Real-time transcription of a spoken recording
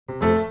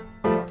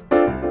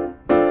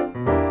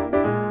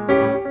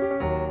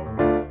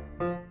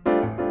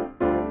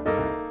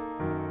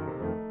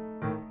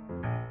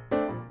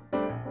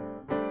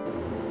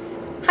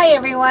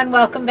everyone,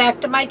 welcome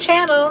back to my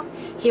channel.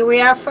 Here we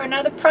are for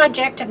another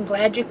project. I'm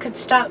glad you could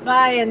stop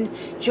by and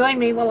join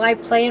me while I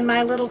play in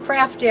my little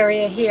craft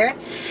area here.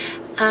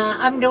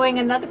 I'm doing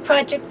another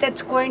project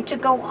that's going to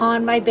go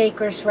on my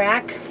baker's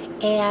rack,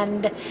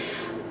 and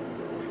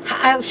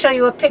I'll show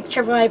you a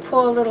picture of my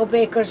poor little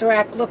baker's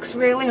rack. Looks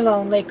really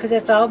lonely because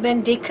it's all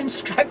been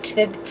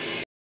deconstructed.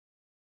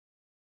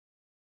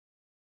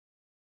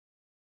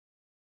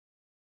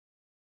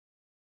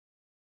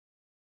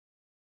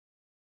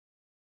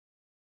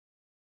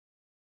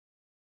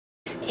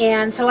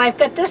 And so I've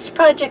got this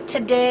project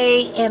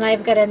today, and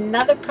I've got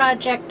another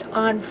project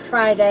on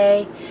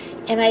Friday,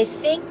 and I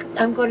think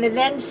I'm going to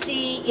then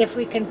see if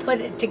we can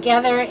put it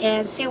together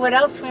and see what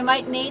else we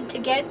might need to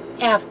get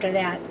after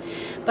that.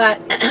 But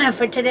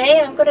for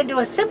today, I'm going to do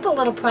a simple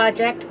little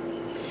project.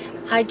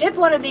 I did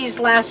one of these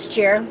last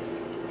year,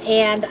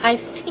 and I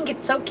think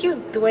it's so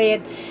cute the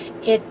way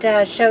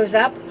it shows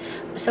up.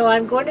 So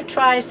I'm going to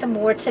try some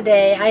more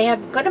today. I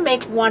am going to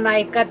make one.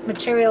 I've got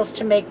materials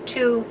to make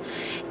two,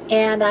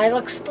 and I'll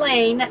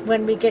explain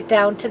when we get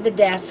down to the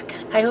desk.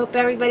 I hope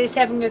everybody's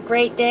having a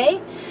great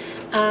day.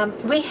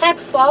 We had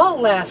fall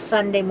last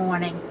Sunday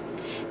morning.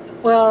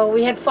 Well,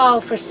 we had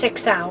fall for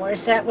 6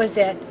 hours. That was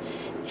it.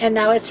 And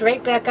now it's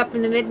right back up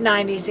in the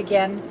mid-90s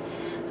again.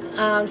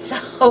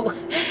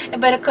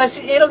 But of course,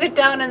 it'll get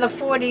down in the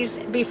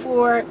 40s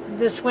before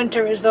this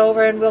winter is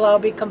over, and we'll all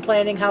be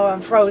complaining how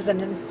I'm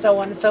frozen and so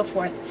on and so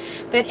forth.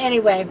 But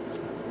anyway,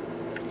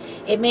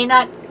 it may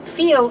not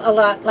feel a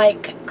lot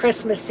like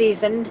Christmas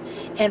season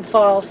and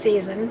fall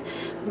season,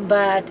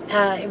 but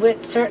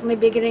it's certainly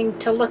beginning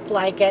to look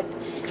like it.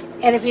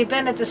 And if you've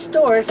been at the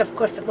stores, of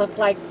course it looked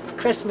like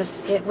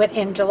Christmas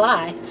in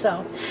July.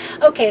 So,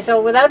 okay,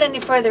 so without any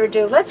further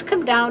ado, let's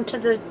come down to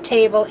the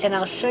table and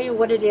I'll show you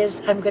what it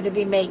is I'm going to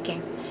be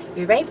making.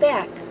 Be right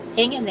back.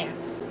 Hang in there.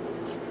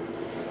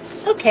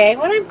 Okay,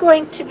 what I'm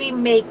going to be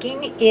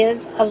making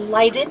is a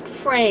lighted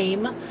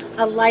frame,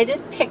 a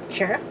lighted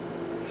picture.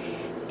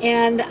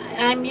 And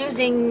I'm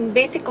using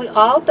basically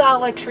all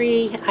Dollar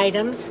Tree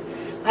items.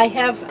 I'm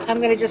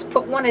going to just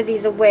put one of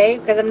these away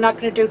because I'm not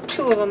going to do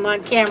two of them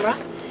on camera.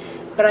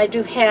 But I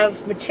do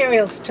have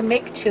materials to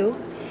make two.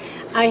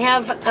 I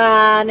have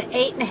an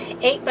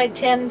 8 by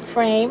 10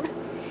 frame,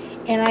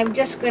 and I'm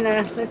just going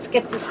to, let's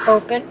get this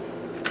open.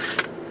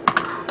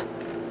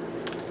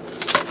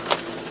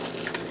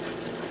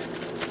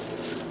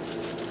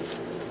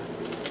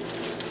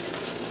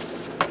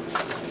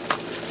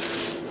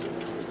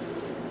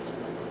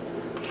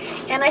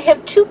 And I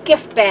have two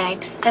gift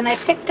bags, and I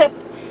picked up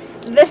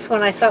this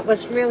one I thought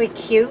was really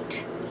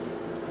cute.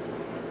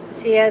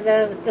 See, as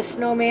the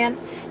snowman.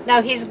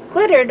 Now he's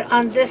glittered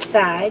on this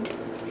side,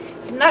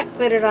 not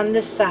glittered on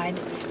this side.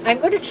 I'm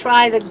going to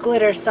try the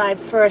glitter side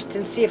first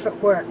and see if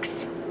it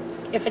works.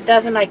 If it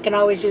doesn't, I can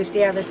always use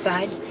the other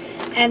side.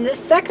 And the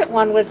second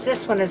one was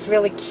this one is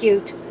really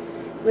cute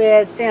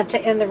with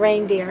Santa and the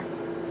reindeer.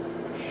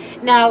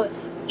 Now,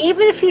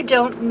 even if you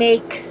don't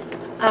make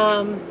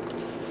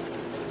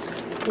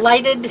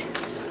lighted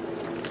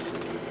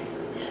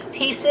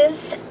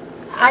pieces,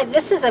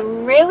 this is a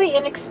really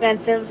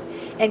inexpensive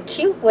and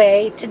cute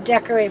way to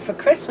decorate for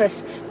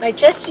Christmas by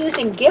just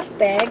using gift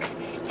bags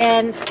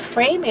and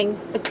framing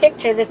the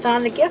picture that's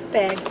on the gift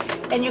bag.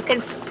 And you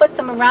can put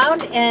them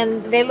around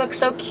and they look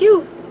so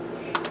cute.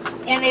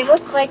 And they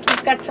look like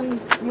you've got some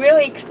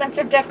really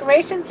expensive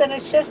decorations, and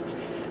it's just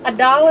a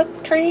Dollar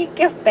Tree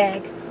gift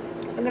bag.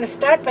 I'm going to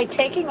start by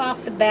taking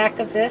off the back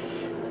of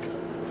this.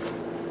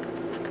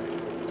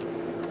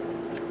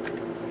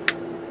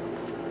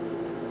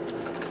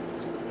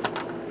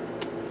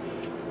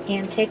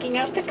 And taking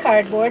out the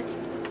cardboard.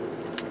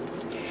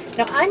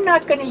 Now I'm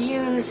not going to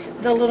use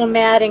the little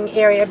matting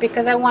area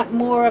because I want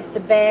more of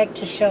the bag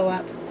to show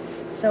up.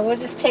 So we'll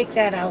just take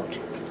that out.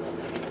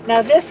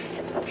 Now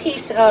this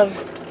piece of,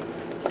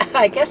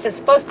 I guess it's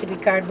supposed to be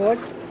cardboard,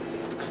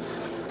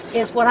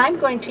 is what I'm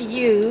going to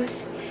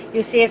use.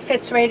 You see it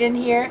fits right in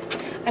here.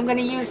 I'm going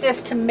to use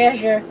this to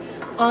measure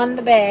on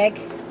the bag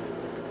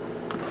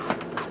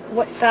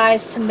what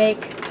size to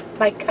make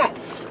my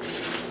cuts.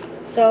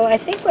 So I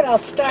think what I'll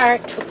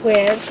start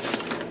with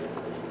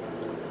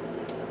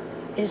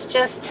is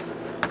just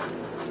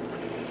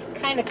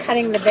kind of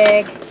cutting the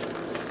bag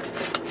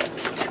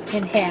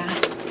in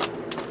half.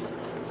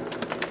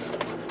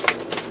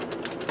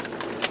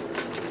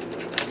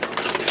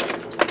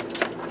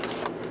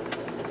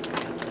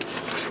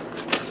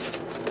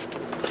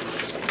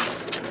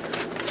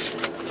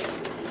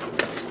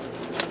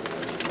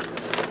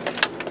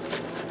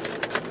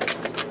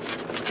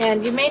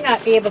 And you may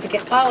not be able to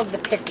get all of the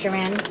picture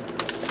in.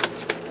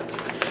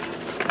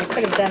 I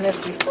could have done this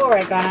before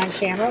I got on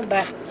camera,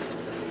 but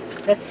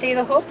let's see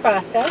the whole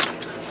process.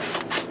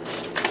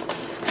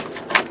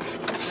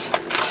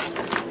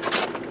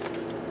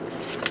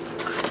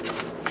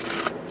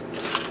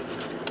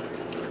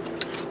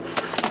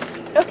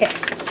 Okay.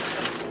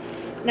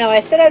 Now I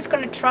said I was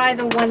going to try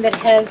the one that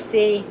has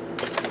the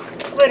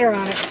glitter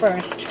on it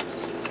first.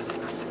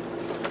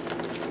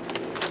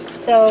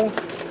 So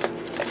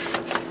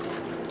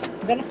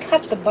I'm going to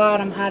cut the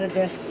bottom out of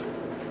this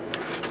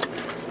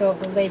so it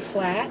will lay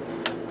flat.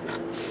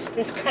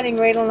 Just cutting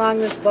right along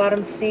this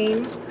bottom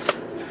seam.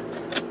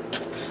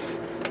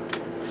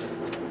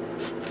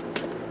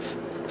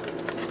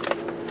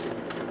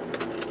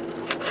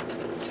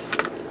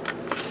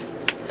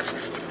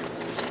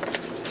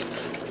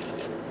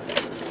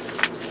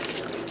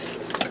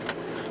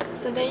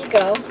 So there you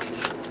go.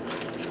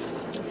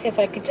 Let's see if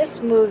I could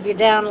just move you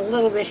down a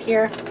little bit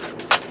here.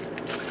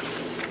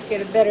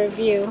 Get a better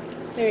view.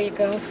 There you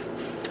go.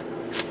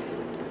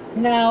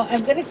 Now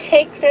I'm going to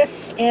take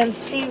this and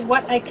see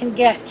what I can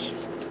get.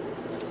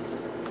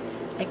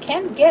 I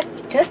can get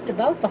just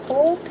about the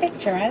whole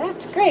picture, and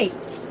that's great.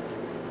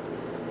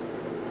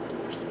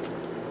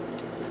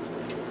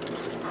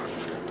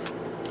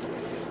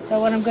 So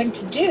what I'm going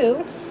to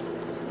do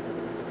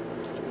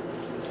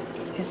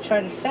is try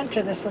to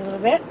center this a little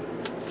bit.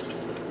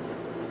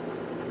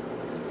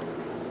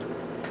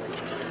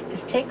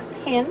 Is take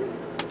a pin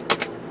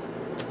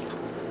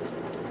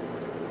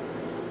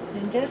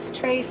and just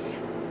trace,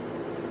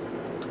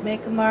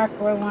 make a mark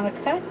where I want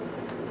to cut.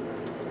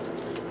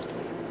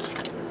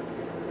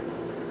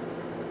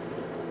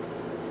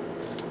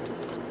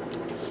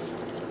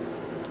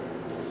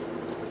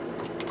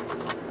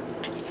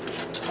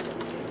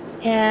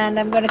 And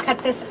I'm going to cut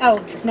this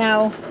out.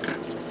 Now,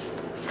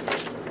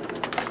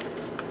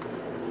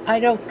 I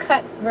don't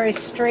cut very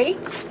straight.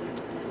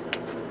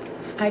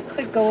 I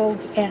could go,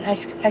 and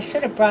I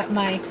should have brought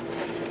my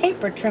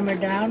paper trimmer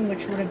down,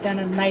 which would have done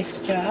a nice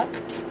job.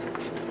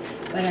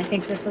 But I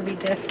think this will be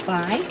just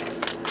fine.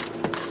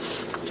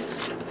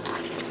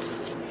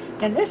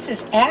 And this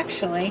is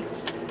actually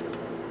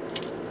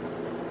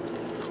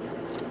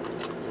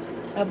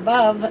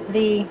above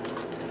the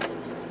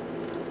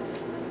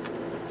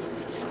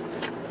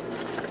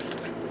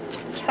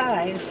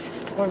ties,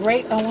 or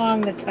right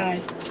along the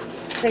ties.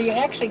 So you're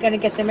actually going to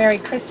get the Merry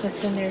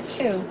Christmas in there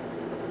too.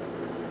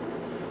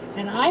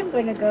 And I'm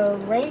going to go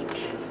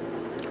right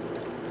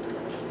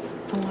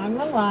along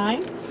the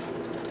line.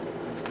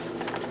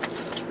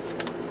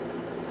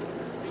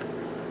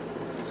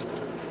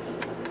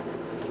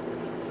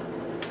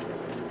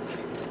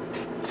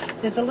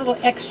 There's a little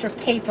extra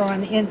paper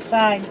on the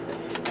inside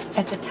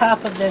at the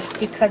top of this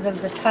because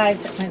of the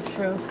ties that went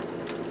through.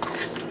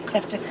 Just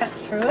have to cut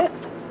through it.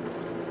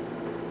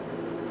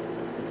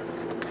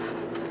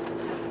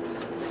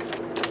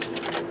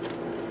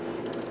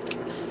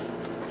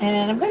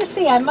 And I'm going to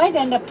see, I might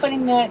end up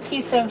putting that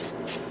piece of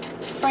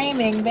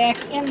framing back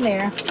in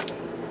there.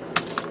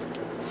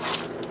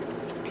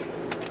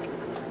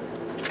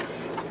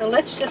 So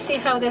let's just see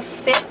how this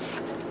fits.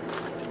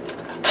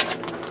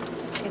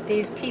 Get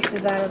these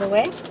pieces out of the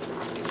way.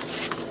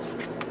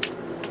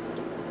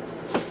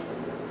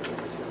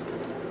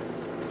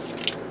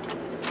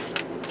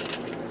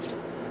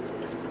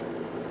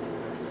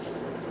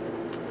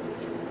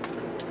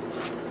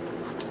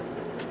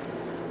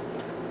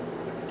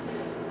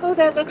 Oh,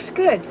 that looks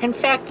good. In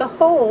fact, the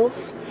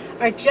holes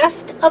are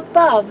just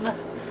above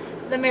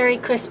the Merry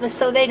Christmas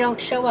so they don't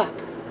show up.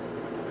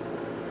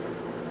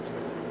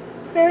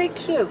 Very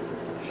cute.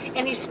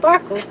 And he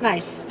sparkles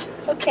nice.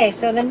 Okay,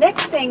 so the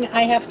next thing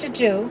I have to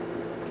do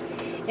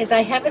is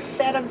I have a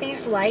set of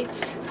these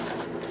lights.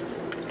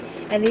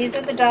 And these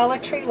are the Dollar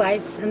Tree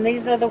lights, and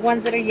these are the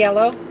ones that are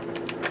yellow.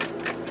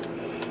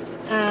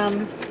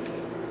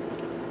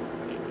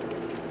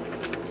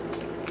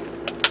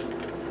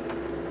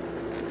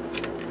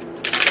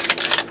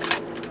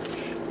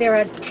 There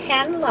are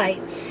 10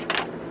 lights,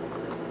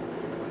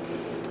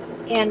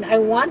 and I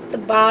want the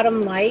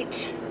bottom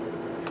light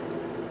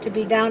to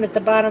be down at the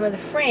bottom of the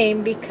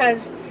frame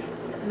because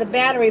the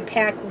battery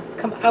pack will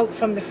come out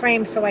from the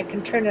frame so I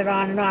can turn it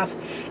on and off.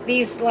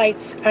 These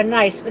lights are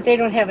nice, but they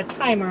don't have a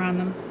timer on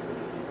them,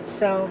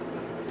 so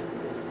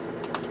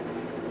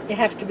you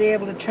have to be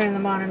able to turn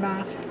them on and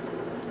off.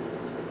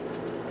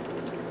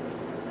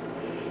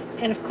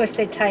 And of course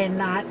they tie a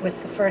knot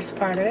with the first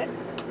part of it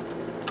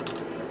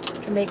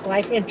to make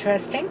life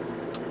interesting.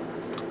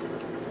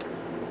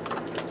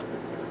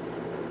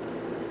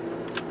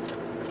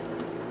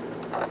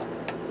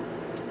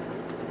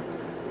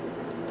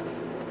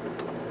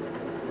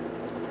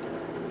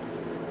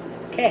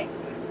 Okay.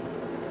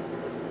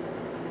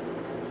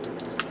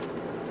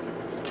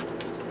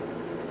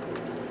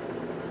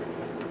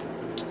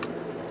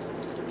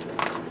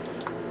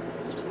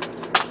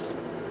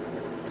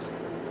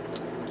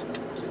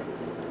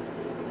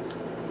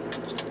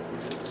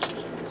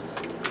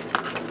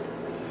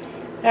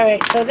 All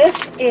right, so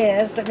this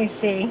is, let me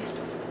see,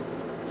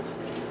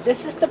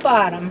 this is the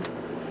bottom.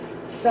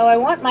 So I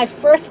want my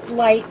first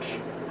light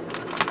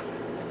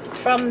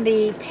from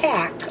the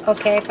pack,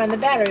 okay, from the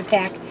battery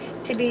pack,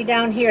 to be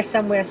down here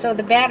somewhere so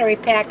the battery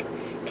pack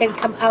can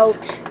come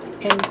out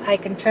and I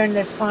can turn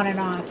this on and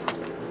off.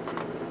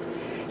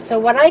 So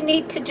what I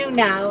need to do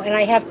now, and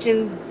I have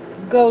to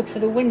go to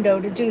the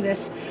window to do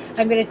this,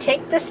 I'm going to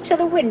take this to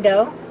the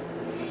window.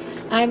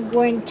 I'm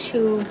going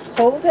to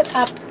hold it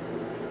up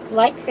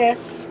like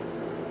this,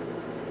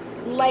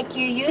 like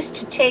you used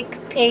to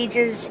take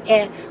pages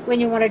when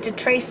you wanted to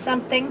trace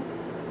something.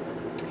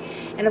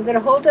 And I'm going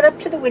to hold it up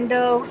to the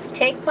window,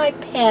 take my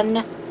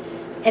pen,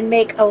 and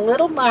make a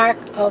little mark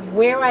of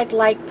where I'd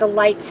like the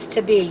lights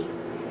to be.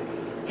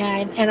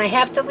 And I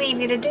have to leave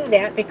you to do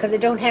that because I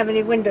don't have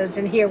any windows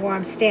in here where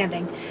I'm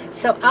standing.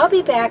 So I'll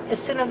be back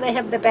as soon as I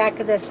have the back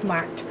of this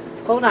marked.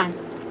 Hold on.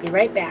 Be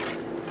right back.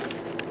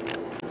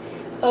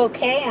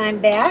 Okay, I'm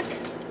back.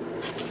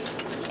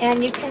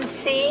 And you can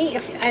see, I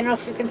don't know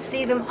if you can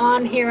see them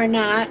on here or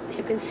not.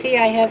 You can see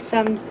I have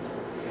some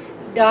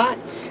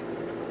dots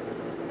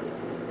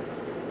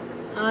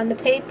on the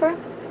paper.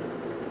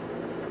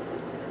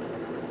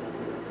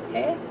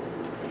 Okay.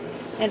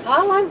 And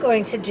all I'm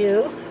going to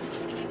do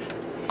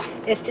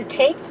is to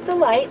take the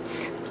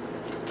lights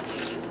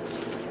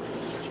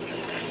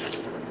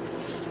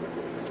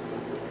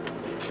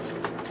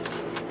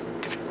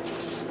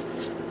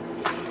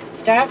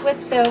start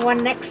with the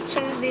one next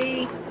to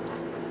the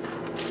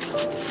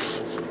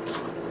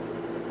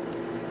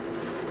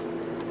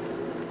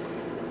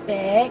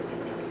bag,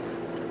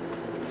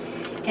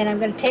 and I'm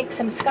going to take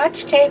some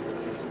Scotch tape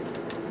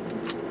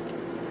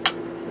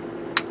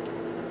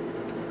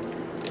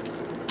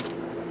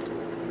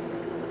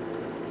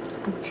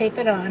and tape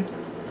it on.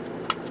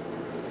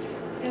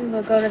 And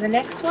we'll go to the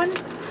next one.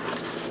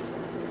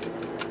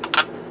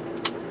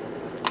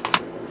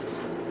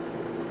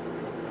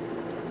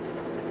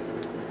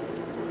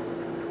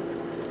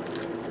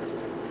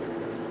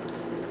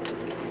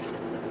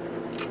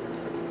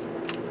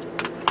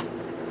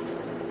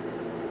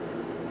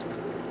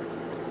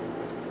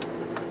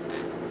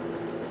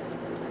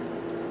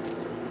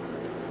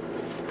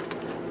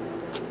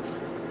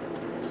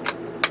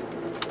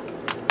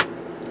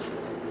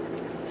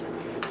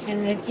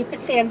 And you can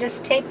see I'm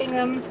just taping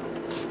them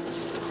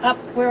up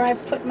where I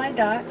put my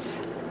dots.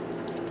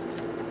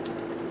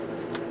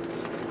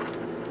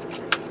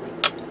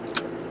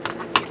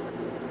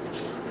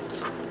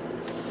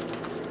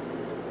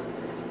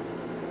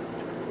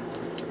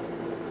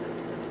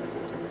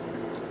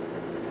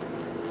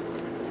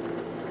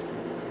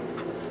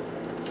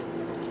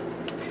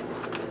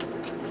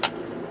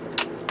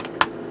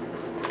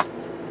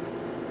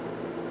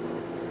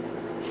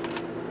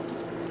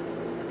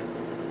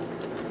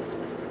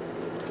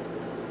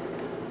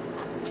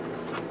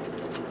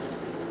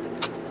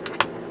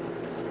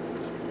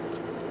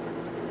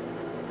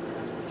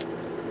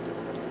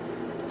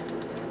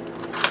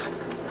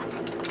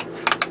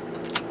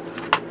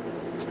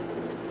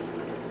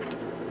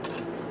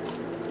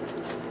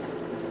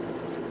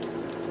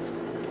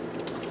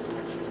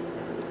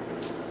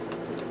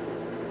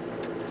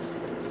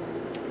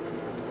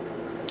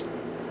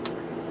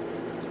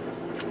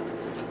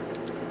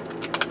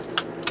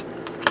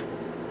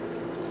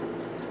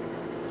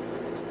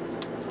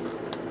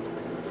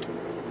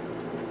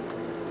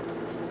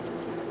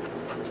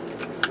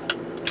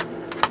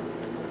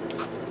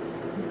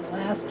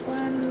 Last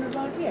one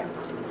about here.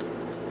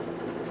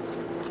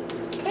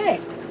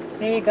 Okay,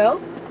 there you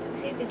go.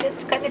 See, they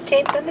just kind of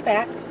taped on the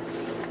back.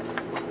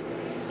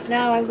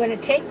 Now I'm going to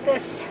take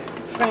this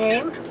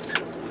frame,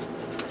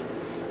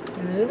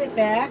 move it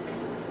back,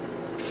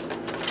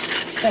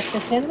 set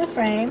this in the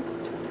frame,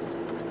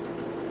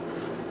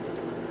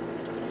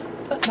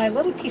 put my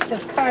little piece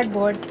of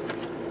cardboard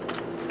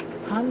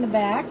on the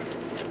back,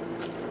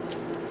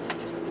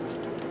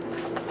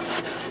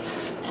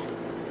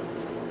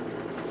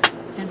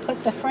 and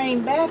put the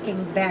frame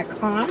backing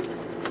back on.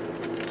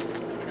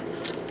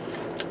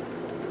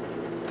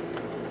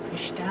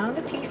 Push down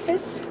the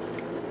pieces.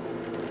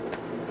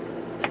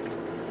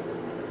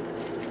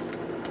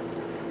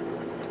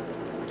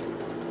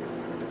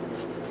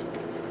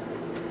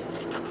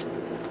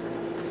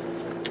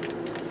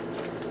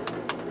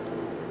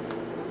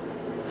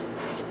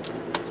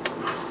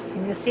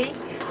 And you see,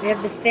 we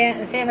have the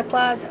Santa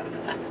Claus.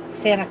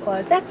 Santa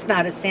Claus, that's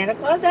not a Santa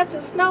Claus, that's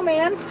a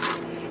snowman.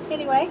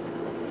 Anyway,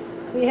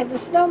 we have the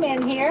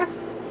snowman here,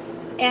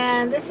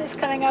 and this is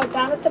coming out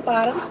down at the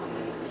bottom.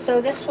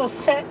 So this will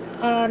set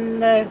on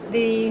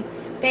the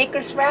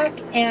baker's rack,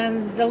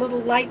 and the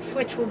little light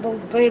switch will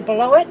be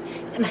below it.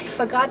 And I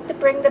forgot to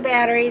bring the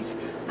batteries.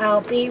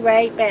 I'll be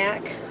right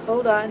back.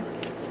 Hold on.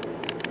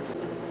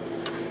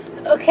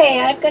 Okay,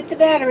 I've got the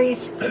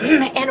batteries.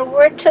 And a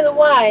word to the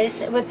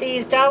wise, with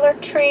these Dollar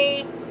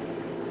Tree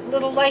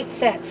little light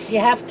sets, you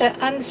have to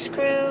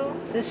unscrew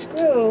the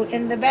screw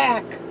in the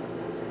back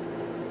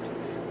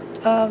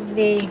of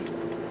the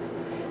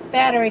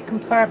battery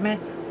compartment.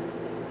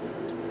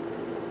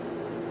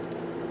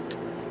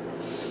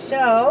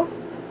 So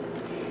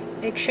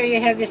make sure you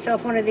have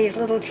yourself one of these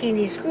little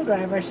teeny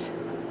screwdrivers.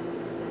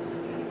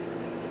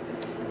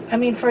 I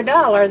mean, for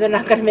 $1 they're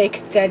not going to make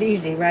it that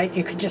easy, right?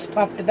 You could just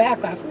pop the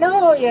back off.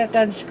 No, you have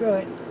to unscrew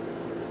it.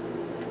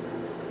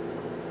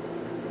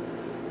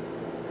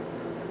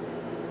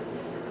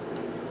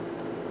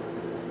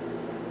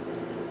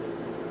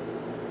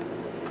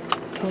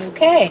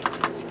 Okay,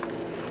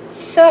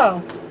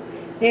 so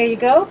there you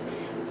go,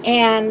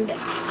 and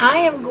I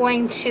am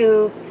going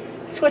to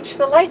switch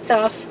the lights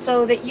off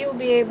so that you'll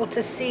be able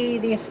to see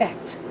the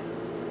effect.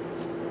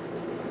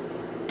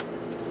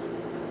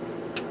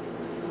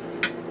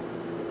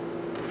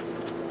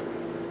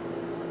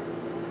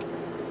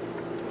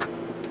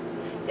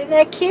 Isn't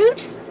that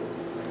cute?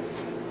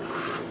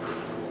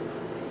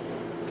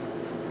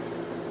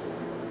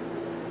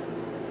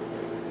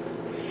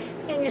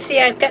 And you see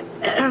I've got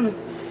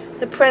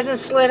the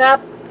presents lit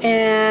up,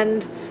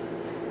 and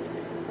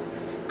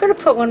I'm going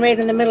to put one right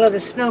in the middle of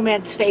the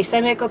snowman's face. I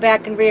may go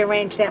back and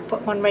rearrange that,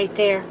 put one right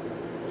there.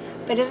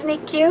 But isn't he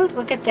cute?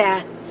 Look at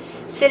that.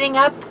 Sitting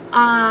up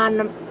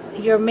on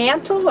your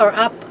mantle or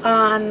up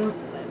on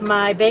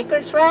my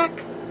baker's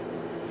rack.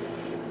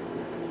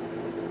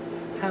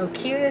 How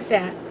cute is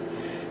that?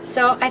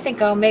 So I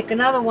think I'll make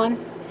another one.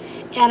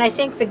 And I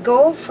think the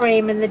gold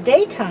frame in the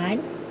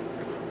daytime,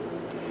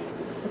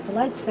 let's put the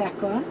lights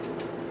back on.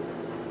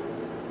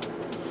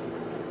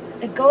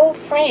 The gold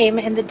frame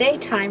in the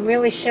daytime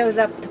really shows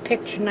up the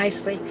picture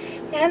nicely.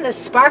 And the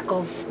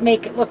sparkles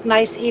make it look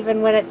nice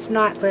even when it's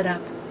not lit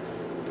up.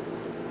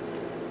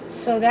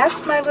 So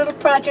that's my little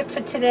project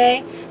for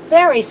today.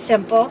 Very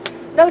simple,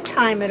 no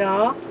time at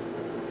all.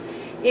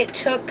 It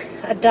took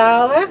 $1,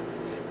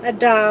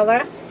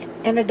 $1,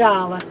 and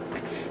 $1.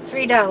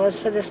 $3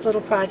 for this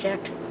little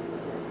project.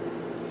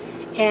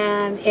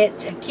 And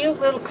it's a cute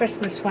little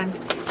Christmas one.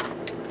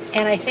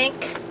 And I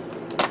think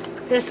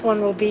this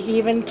one will be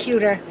even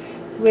cuter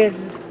with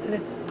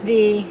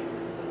the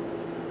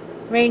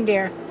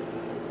reindeer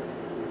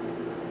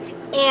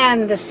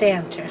and the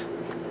Santa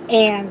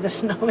and the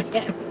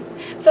snowman.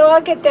 So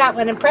I'll get that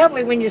one, and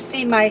probably when you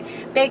see my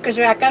baker's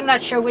rack, I'm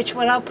not sure which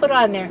one I'll put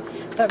on there.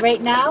 But right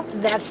now,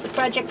 that's the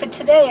project for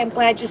today. I'm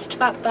glad you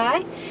stopped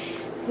by.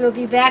 We'll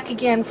be back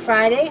again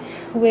Friday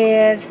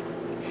with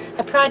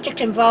a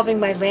project involving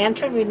my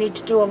lantern. We need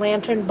to do a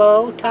lantern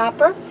bow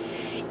topper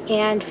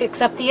and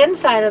fix up the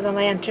inside of the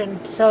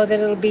lantern so that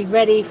it'll be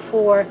ready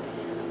for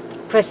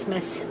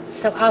Christmas.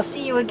 So I'll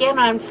see you again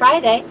on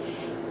Friday.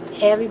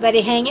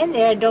 Everybody hang in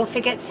there, and don't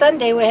forget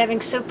Sunday we're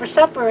having Super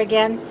Supper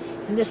again.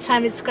 And this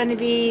time it's going to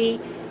be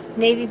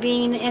navy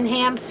bean and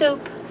ham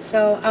soup.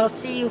 So I'll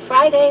see you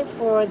Friday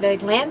for the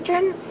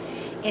lantern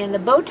and the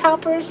bow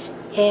toppers,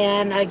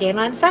 and again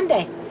on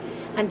Sunday.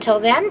 Until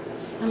then,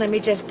 let me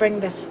just bring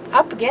this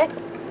up again.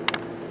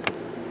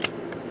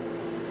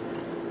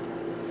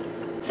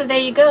 So there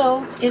you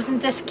go. Isn't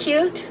this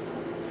cute?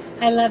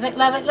 I love it,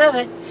 love it, love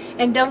it.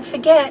 And don't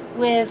forget,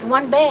 with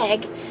one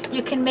bag,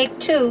 you can make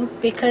two,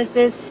 because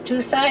there's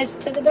two sides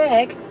to the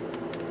bag.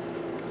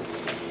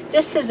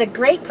 This is a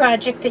great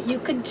project that you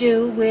could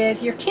do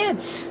with your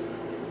kids.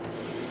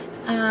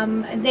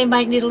 They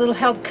might need a little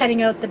help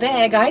cutting out the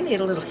bag. I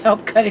need a little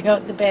help cutting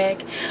out the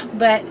bag.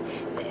 But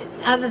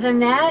other than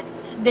that,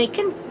 they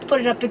can put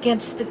it up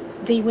against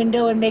the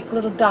window and make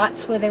little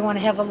dots where they want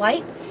to have a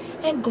light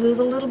and glue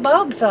the little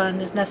bulbs on.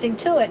 There's nothing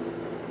to it.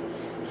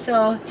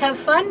 So have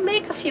fun,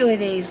 make a few of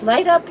these.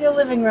 Light up your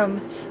living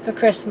room for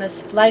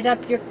Christmas. Light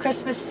up your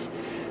Christmas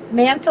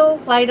mantle.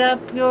 Light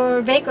up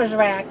your baker's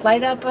rack.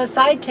 Light up a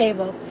side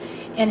table.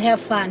 And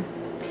have fun.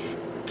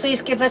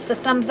 Please give us a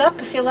thumbs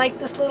up if you like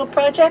this little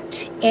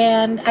project,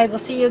 and I will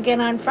see you again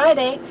on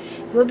Friday.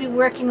 We'll be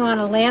working on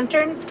a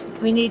lantern.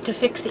 We need to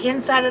fix the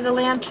inside of the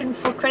lantern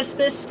for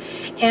Christmas,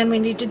 and we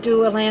need to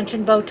do a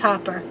lantern bow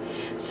topper.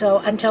 So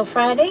until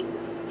Friday,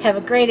 have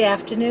a great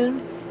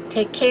afternoon.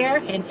 Take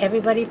care, and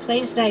everybody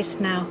plays nice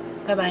now.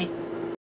 Bye-bye.